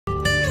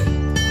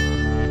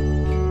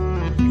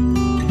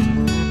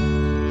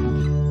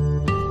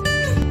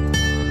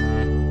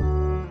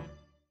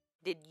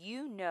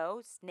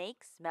know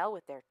snakes smell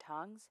with their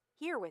tongues,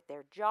 hear with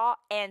their jaw,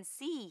 and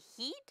see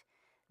heat?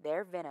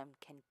 Their venom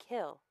can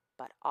kill,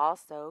 but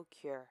also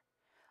cure.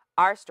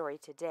 Our story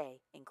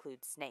today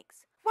includes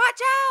snakes. Watch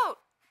out!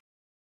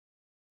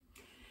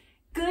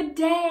 Good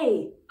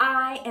day!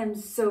 I am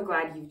so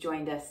glad you've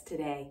joined us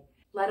today.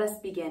 Let us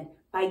begin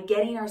by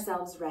getting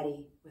ourselves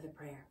ready with a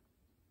prayer.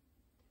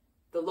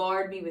 The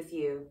Lord be with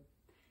you,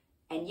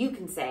 and you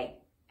can say,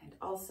 and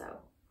also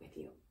with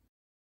you.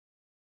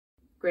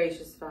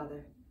 Gracious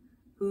Father,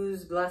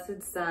 whose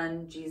blessed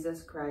Son,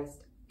 Jesus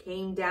Christ,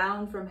 came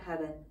down from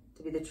heaven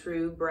to be the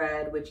true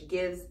bread which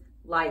gives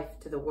life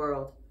to the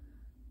world,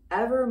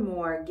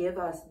 evermore give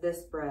us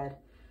this bread,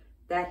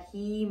 that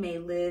he may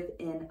live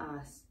in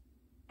us,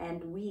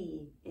 and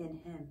we in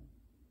him,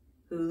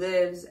 who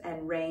lives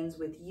and reigns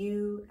with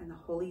you and the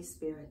Holy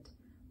Spirit,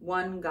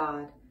 one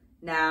God,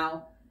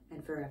 now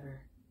and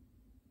forever.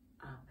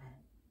 Amen.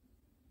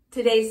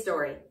 Today's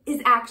story is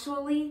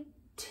actually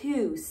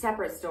two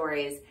separate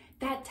stories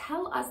that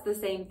tell us the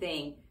same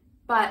thing,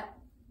 but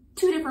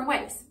two different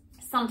ways.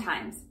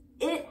 Sometimes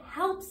it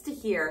helps to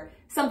hear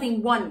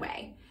something one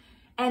way,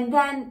 and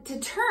then to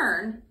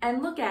turn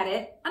and look at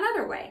it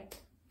another way,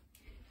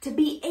 to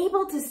be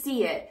able to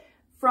see it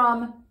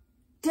from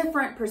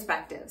different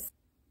perspectives.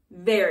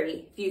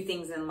 Very few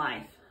things in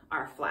life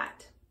are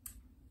flat.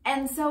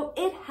 And so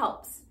it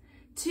helps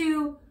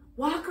to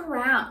walk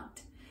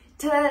around,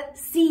 to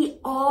see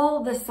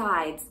all the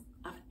sides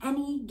of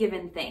any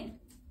given thing,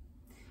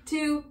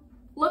 to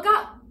look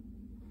up,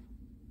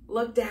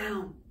 look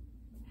down,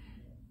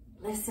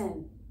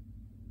 listen,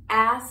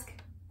 ask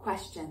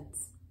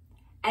questions,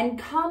 and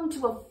come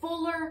to a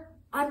fuller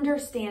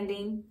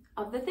understanding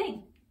of the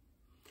thing.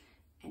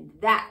 And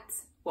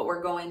that's what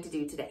we're going to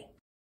do today.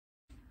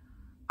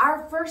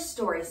 Our first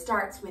story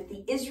starts with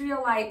the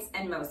Israelites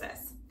and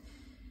Moses.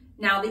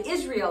 Now, the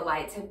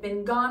Israelites have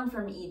been gone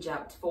from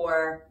Egypt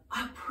for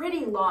a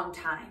pretty long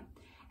time,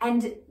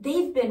 and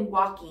they've been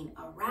walking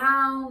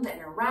around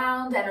and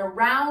around and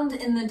around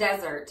in the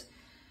desert,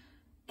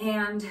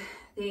 and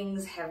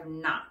things have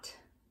not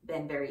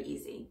been very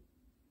easy.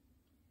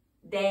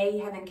 They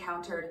have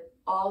encountered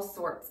all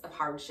sorts of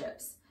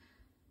hardships.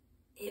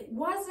 It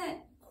wasn't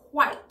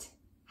quite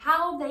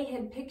how they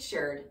had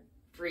pictured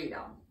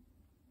freedom.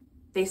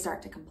 They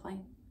start to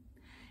complain.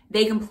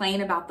 They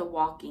complain about the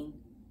walking.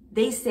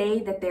 They say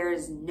that there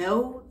is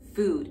no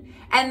food,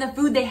 and the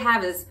food they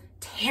have is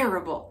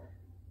terrible.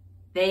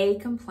 They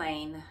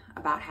complain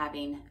about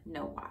having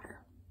no water.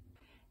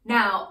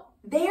 Now,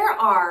 there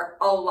are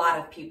a lot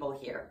of people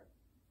here,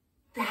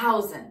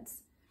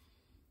 thousands,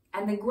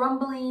 and the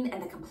grumbling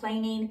and the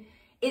complaining,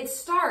 it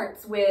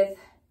starts with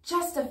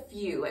just a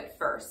few at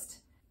first,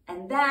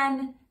 and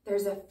then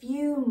there's a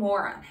few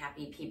more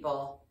unhappy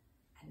people,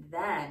 and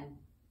then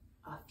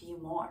a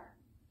few more.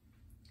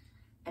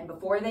 And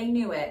before they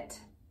knew it,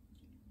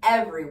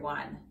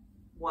 everyone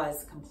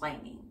was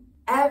complaining.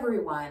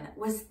 Everyone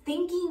was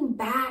thinking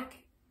back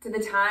to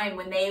the time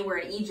when they were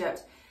in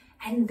Egypt,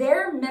 and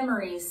their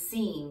memories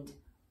seemed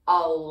a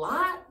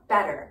lot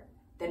better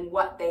than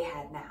what they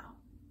had now.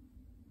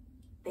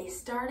 They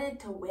started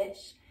to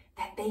wish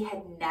that they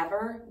had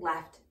never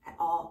left at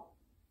all.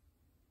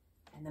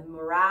 And the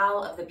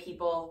morale of the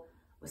people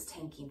was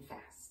tanking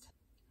fast.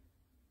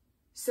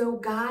 So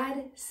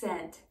God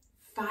sent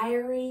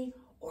fiery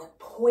or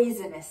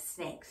poisonous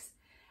snakes,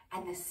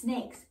 and the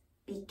snakes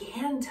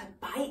began to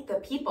bite the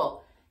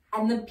people,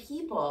 and the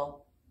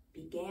people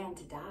began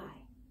to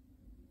die.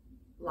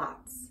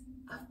 Lots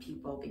of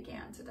people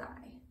began to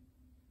die.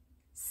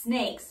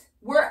 Snakes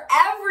were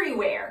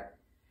everywhere.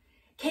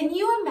 Can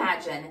you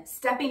imagine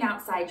stepping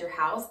outside your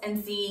house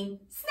and seeing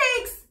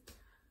snakes?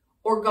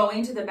 Or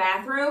going to the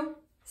bathroom?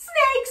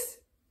 Snakes!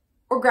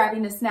 Or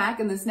grabbing a snack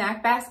in the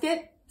snack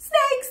basket?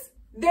 Snakes!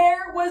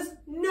 There was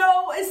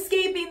no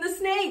escaping the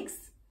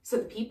snakes. So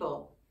the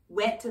people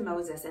went to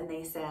Moses and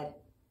they said,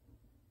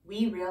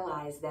 "We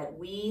realize that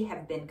we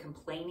have been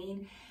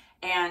complaining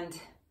and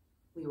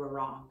we were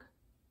wrong.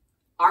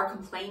 Our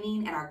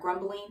complaining and our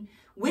grumbling,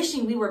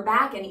 wishing we were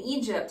back in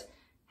Egypt,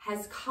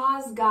 has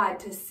caused God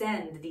to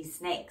send these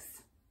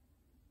snakes.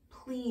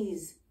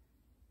 Please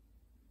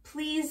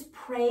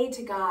pray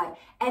to God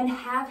and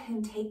have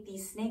him take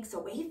these snakes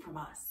away from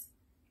us."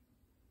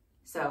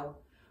 So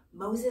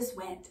Moses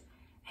went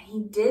and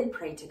he did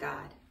pray to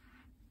God.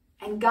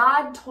 And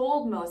God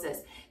told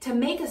Moses to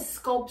make a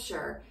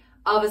sculpture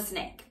of a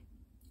snake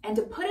and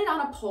to put it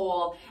on a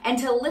pole and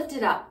to lift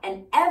it up.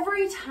 And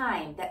every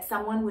time that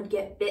someone would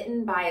get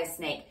bitten by a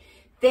snake,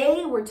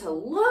 they were to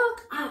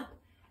look up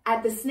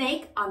at the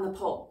snake on the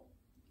pole.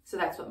 So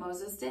that's what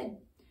Moses did.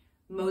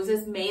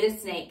 Moses made a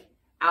snake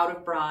out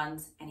of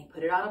bronze and he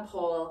put it on a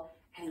pole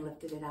and he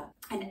lifted it up.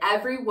 And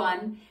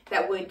everyone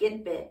that would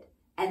get bit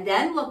and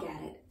then look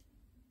at it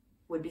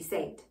would be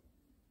saved.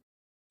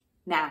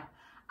 Now,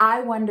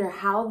 I wonder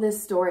how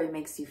this story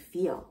makes you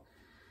feel.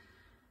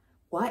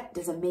 What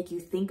does it make you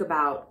think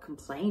about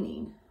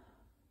complaining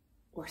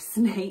or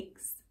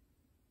snakes?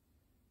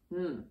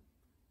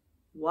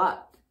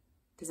 What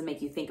does it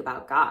make you think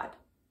about God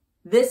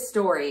This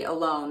story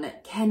alone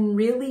can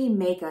really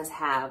make us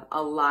have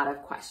a lot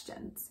of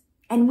questions.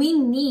 And we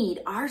need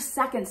our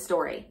second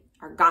story,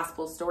 our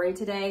gospel story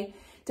today,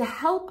 to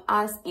help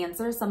us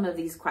answer some of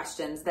these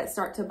questions that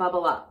start to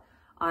bubble up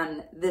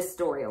on this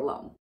story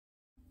alone.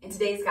 In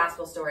today's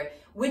gospel story,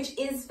 which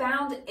is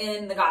found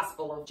in the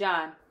Gospel of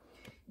John,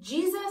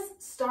 Jesus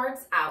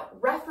starts out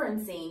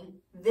referencing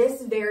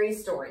this very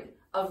story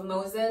of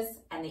Moses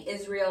and the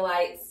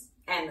Israelites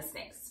and the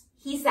snakes.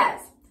 He says,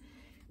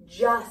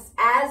 just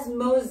as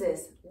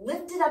Moses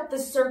lifted up the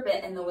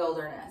serpent in the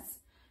wilderness,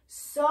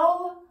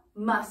 so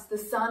must the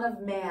Son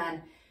of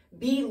Man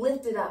be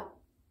lifted up,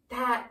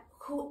 that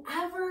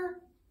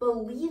whoever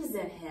believes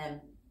in him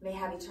may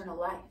have eternal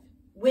life.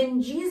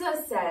 When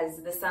Jesus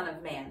says the Son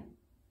of Man,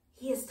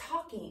 he is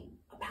talking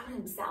about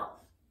himself.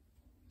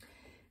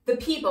 The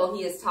people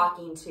he is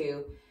talking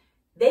to,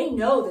 they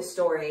know the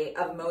story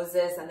of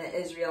Moses and the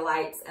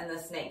Israelites and the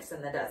snakes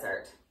in the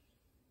desert.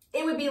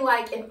 It would be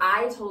like if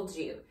I told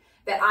you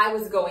that I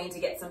was going to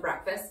get some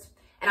breakfast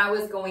and I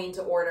was going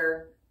to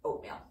order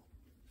oatmeal.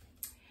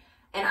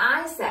 And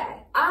I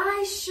said,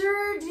 I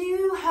sure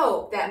do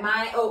hope that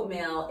my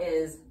oatmeal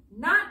is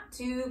not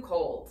too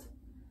cold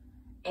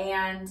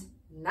and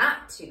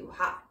not too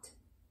hot.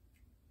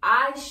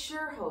 I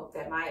sure hope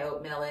that my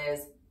oatmeal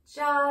is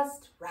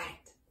just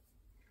right.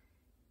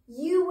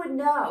 You would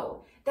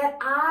know that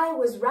I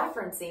was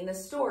referencing the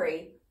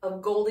story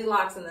of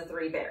Goldilocks and the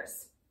Three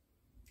Bears.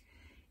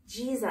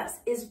 Jesus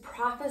is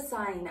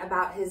prophesying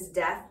about his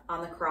death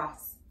on the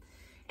cross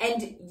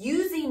and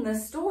using the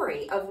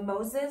story of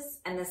Moses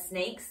and the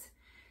snakes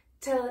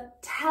to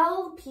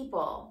tell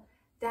people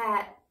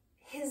that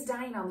his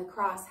dying on the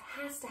cross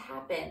has to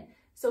happen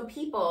so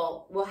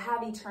people will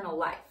have eternal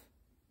life.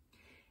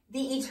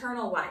 The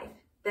eternal life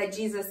that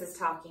Jesus is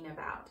talking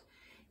about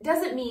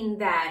doesn't mean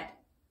that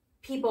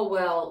people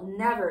will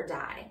never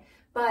die,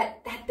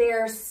 but that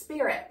their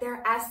spirit,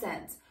 their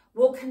essence,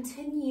 will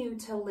continue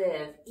to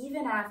live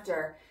even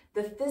after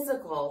the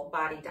physical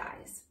body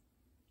dies.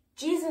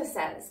 Jesus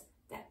says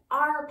that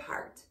our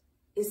part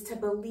is to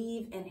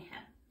believe in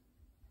him.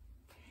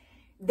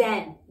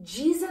 Then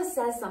Jesus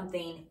says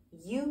something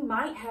you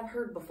might have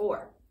heard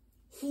before.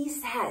 He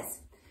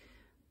says,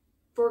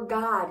 for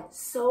God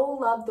so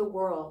loved the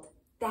world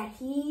that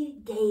he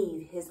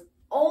gave his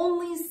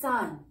only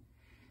Son,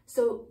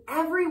 so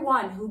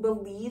everyone who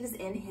believes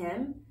in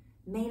him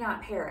may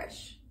not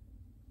perish.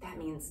 That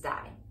means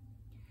die,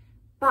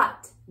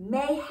 but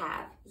may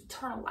have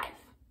eternal life.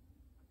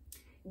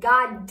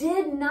 God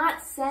did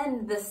not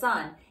send the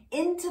Son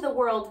into the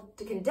world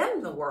to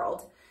condemn the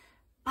world,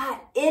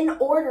 but in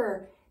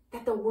order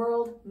that the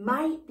world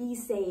might be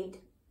saved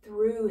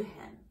through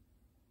him.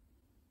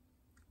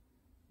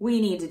 We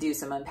need to do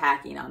some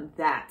unpacking on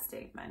that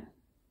statement.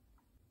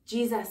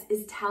 Jesus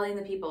is telling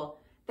the people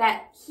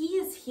that he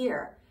is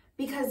here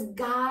because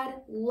God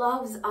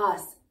loves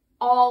us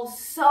all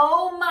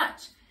so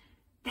much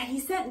that he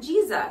sent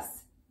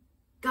Jesus,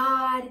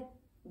 God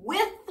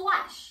with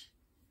flesh,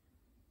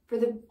 for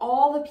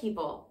all the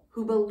people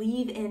who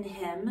believe in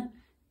him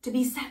to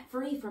be set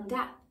free from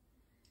death,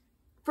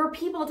 for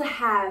people to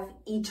have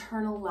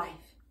eternal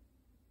life.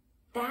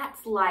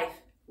 That's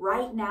life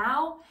right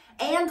now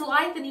and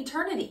life in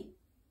eternity.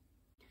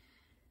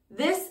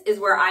 This is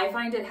where I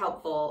find it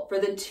helpful for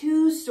the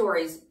two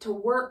stories to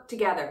work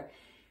together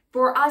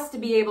for us to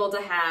be able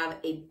to have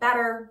a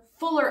better,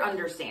 fuller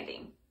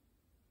understanding.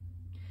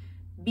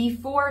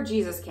 Before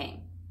Jesus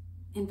came,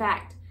 in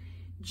fact,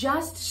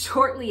 just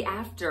shortly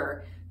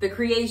after the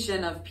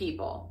creation of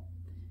people,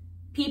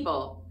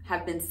 people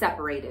have been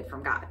separated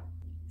from God,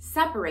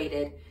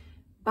 separated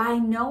by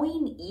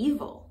knowing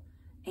evil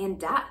and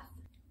death,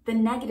 the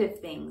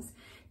negative things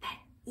that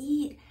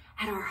eat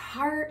at our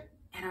heart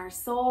and our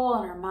soul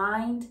and our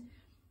mind.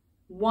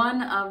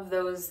 One of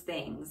those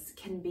things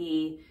can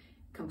be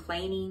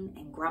complaining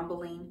and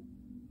grumbling,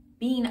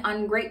 being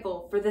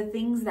ungrateful for the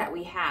things that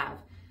we have,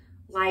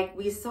 like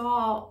we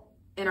saw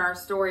in our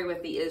story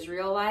with the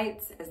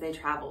Israelites as they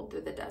traveled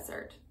through the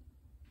desert.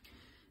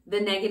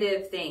 The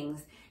negative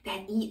things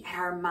that eat at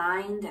our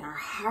mind and our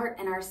heart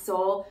and our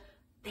soul,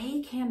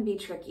 they can be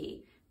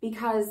tricky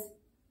because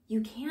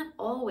you can't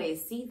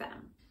always see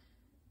them.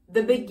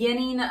 The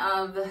beginning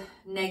of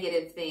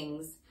negative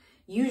things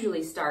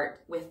usually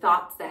start with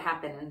thoughts that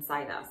happen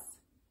inside us.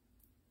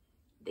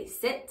 They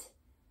sit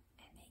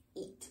and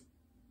they eat.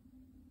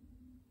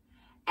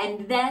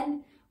 And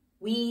then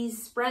we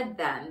spread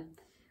them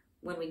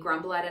when we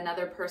grumble at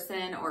another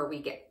person or we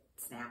get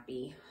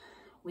snappy.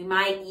 We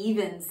might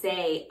even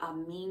say a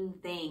mean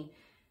thing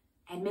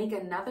and make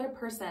another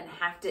person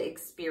have to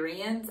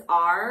experience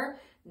our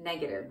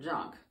negative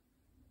junk.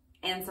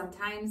 And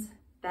sometimes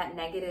that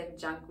negative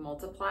junk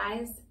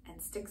multiplies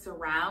and sticks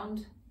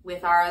around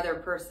with our other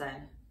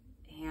person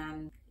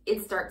and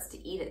it starts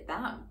to eat at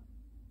them.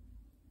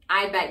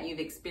 I bet you've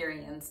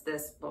experienced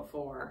this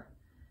before.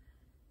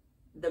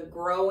 The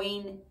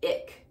growing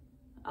ick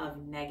of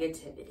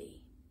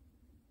negativity.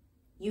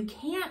 You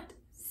can't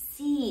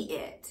see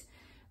it,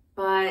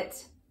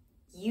 but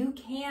you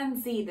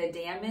can see the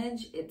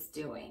damage it's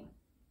doing.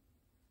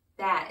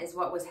 That is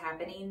what was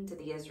happening to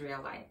the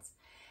Israelites.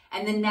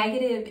 And the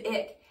negative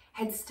ick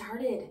had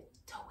started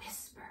to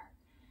whisper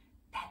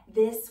that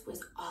this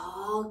was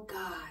all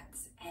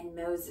God's and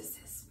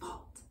Moses'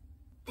 fault.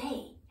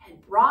 They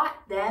had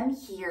brought them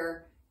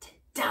here to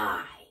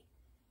die.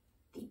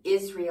 The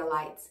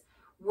Israelites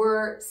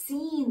were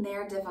seeing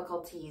their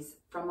difficulties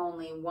from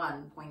only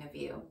one point of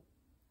view.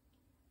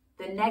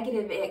 The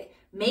negative ick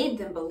made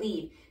them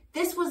believe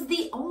this was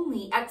the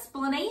only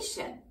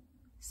explanation.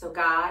 So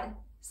God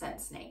sent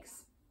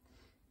snakes.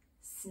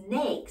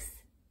 Snakes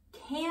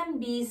can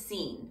be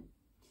seen.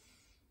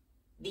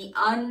 The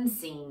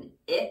unseen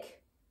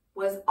ick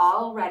was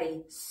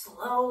already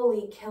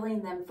slowly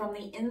killing them from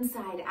the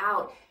inside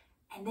out,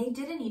 and they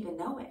didn't even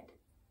know it.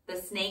 The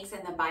snakes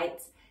and the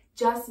bites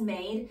just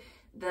made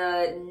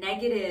the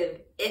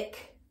negative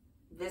ick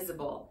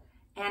visible.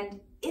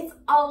 And it's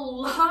a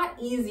lot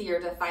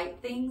easier to fight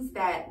things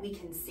that we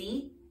can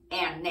see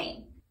and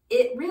name.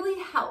 It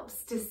really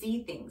helps to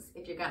see things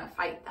if you're gonna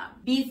fight them.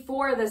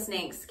 Before the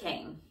snakes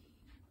came,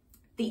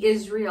 the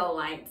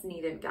Israelites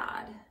needed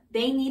God.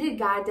 They needed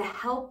God to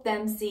help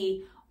them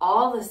see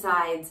all the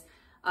sides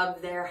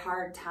of their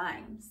hard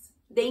times.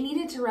 They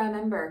needed to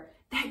remember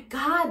that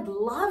God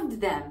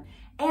loved them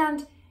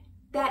and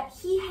that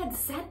He had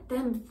set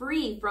them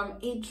free from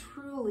a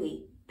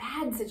truly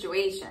bad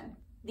situation.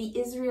 The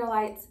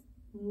Israelites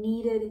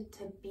needed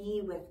to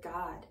be with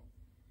God.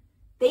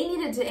 They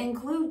needed to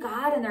include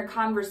God in their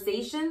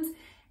conversations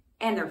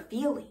and their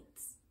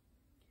feelings.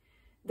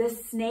 The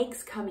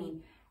snakes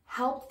coming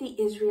helped the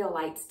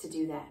Israelites to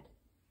do that.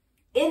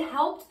 It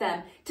helped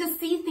them to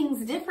see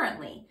things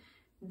differently.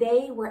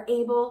 They were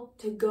able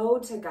to go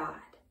to God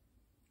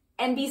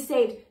and be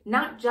saved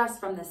not just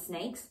from the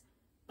snakes,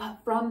 but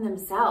from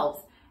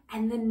themselves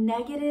and the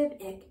negative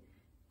ick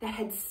that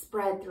had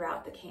spread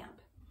throughout the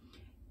camp.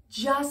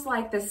 Just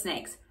like the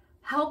snakes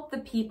helped the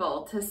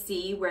people to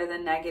see where the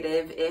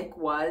negative ick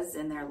was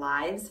in their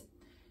lives,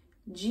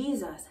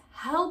 Jesus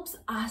helps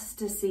us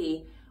to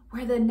see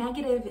where the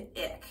negative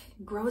ick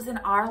grows in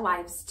our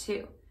lives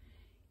too.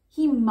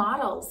 He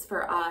models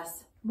for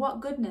us what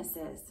goodness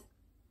is.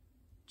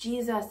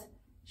 Jesus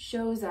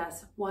shows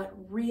us what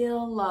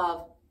real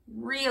love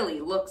really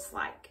looks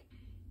like.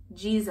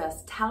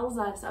 Jesus tells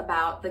us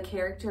about the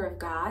character of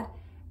God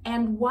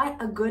and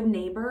what a good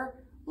neighbor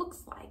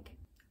looks like.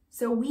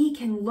 So we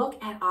can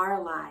look at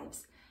our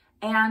lives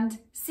and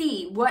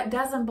see what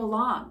doesn't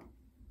belong.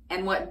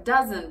 And what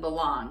doesn't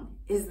belong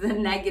is the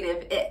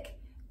negative ick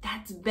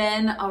that's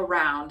been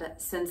around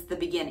since the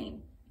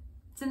beginning,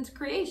 since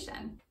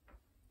creation.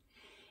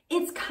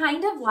 It's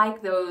kind of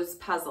like those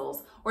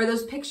puzzles or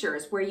those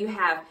pictures where you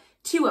have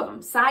two of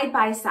them side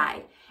by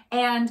side,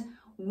 and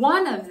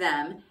one of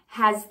them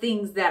has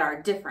things that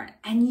are different,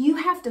 and you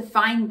have to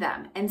find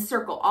them and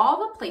circle all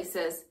the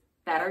places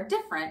that are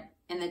different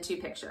in the two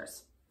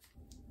pictures.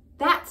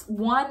 That's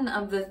one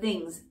of the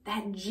things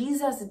that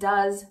Jesus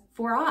does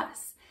for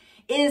us,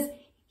 is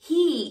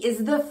He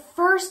is the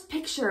first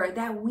picture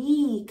that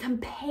we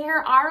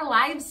compare our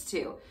lives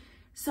to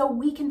so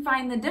we can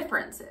find the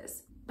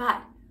differences.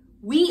 But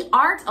we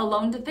aren't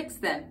alone to fix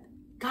them.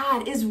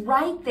 God is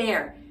right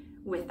there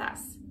with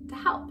us to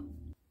help.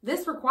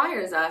 This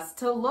requires us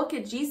to look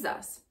at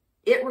Jesus.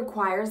 It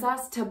requires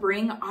us to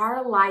bring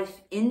our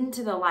life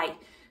into the light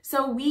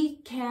so we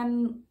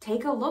can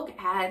take a look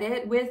at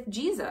it with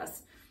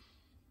Jesus.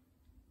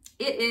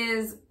 It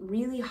is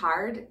really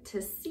hard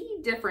to see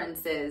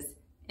differences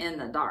in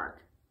the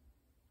dark.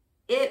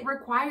 It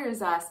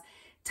requires us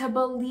to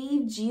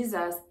believe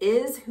Jesus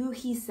is who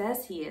He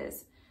says He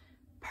is.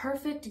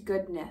 Perfect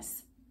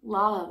goodness,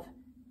 love,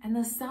 and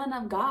the Son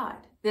of God.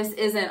 This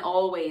isn't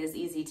always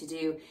easy to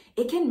do.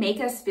 It can make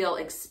us feel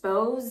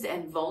exposed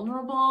and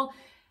vulnerable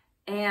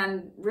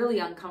and really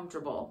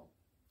uncomfortable.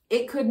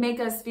 It could make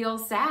us feel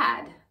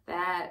sad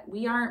that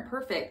we aren't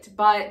perfect,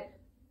 but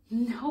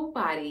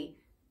nobody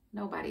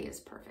is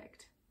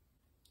perfect.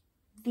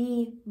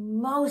 The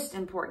most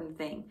important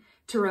thing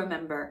to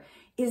remember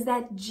is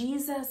that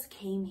Jesus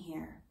came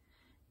here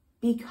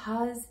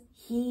because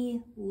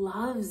He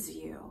loves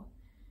you.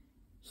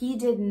 He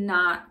did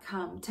not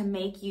come to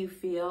make you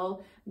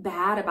feel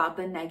bad about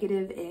the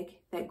negative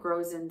ick that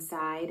grows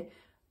inside,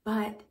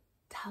 but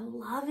to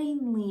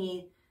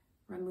lovingly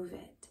remove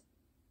it.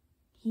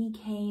 He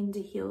came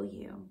to heal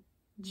you.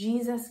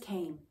 Jesus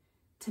came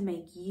to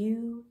make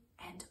you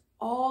and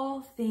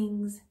all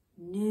things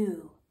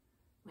new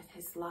with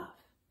His love.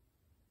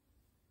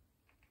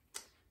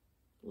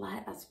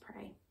 Let us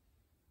pray.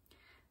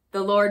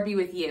 The Lord be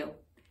with you,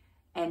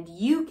 and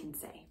you can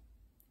say,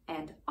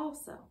 and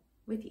also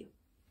with you.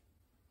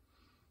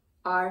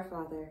 Our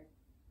Father,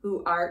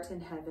 who art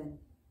in heaven,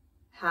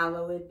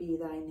 hallowed be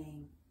thy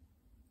name.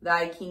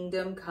 Thy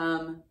kingdom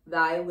come,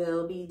 thy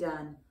will be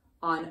done,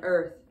 on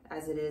earth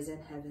as it is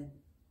in heaven.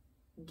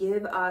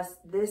 Give us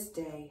this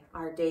day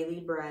our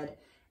daily bread,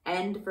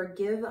 and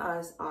forgive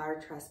us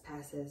our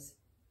trespasses,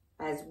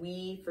 as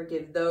we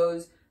forgive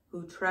those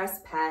who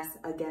trespass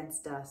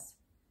against us.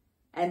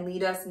 And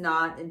lead us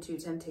not into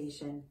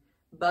temptation,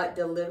 but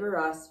deliver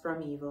us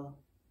from evil.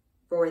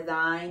 For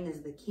thine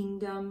is the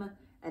kingdom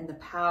and the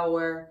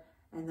power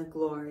and the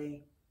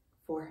glory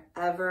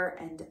forever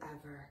and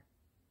ever.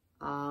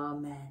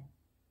 Amen.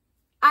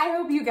 I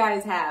hope you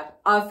guys have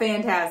a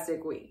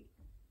fantastic week.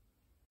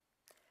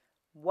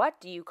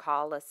 What do you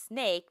call a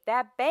snake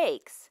that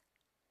bakes?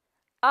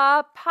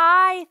 A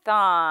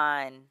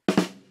python.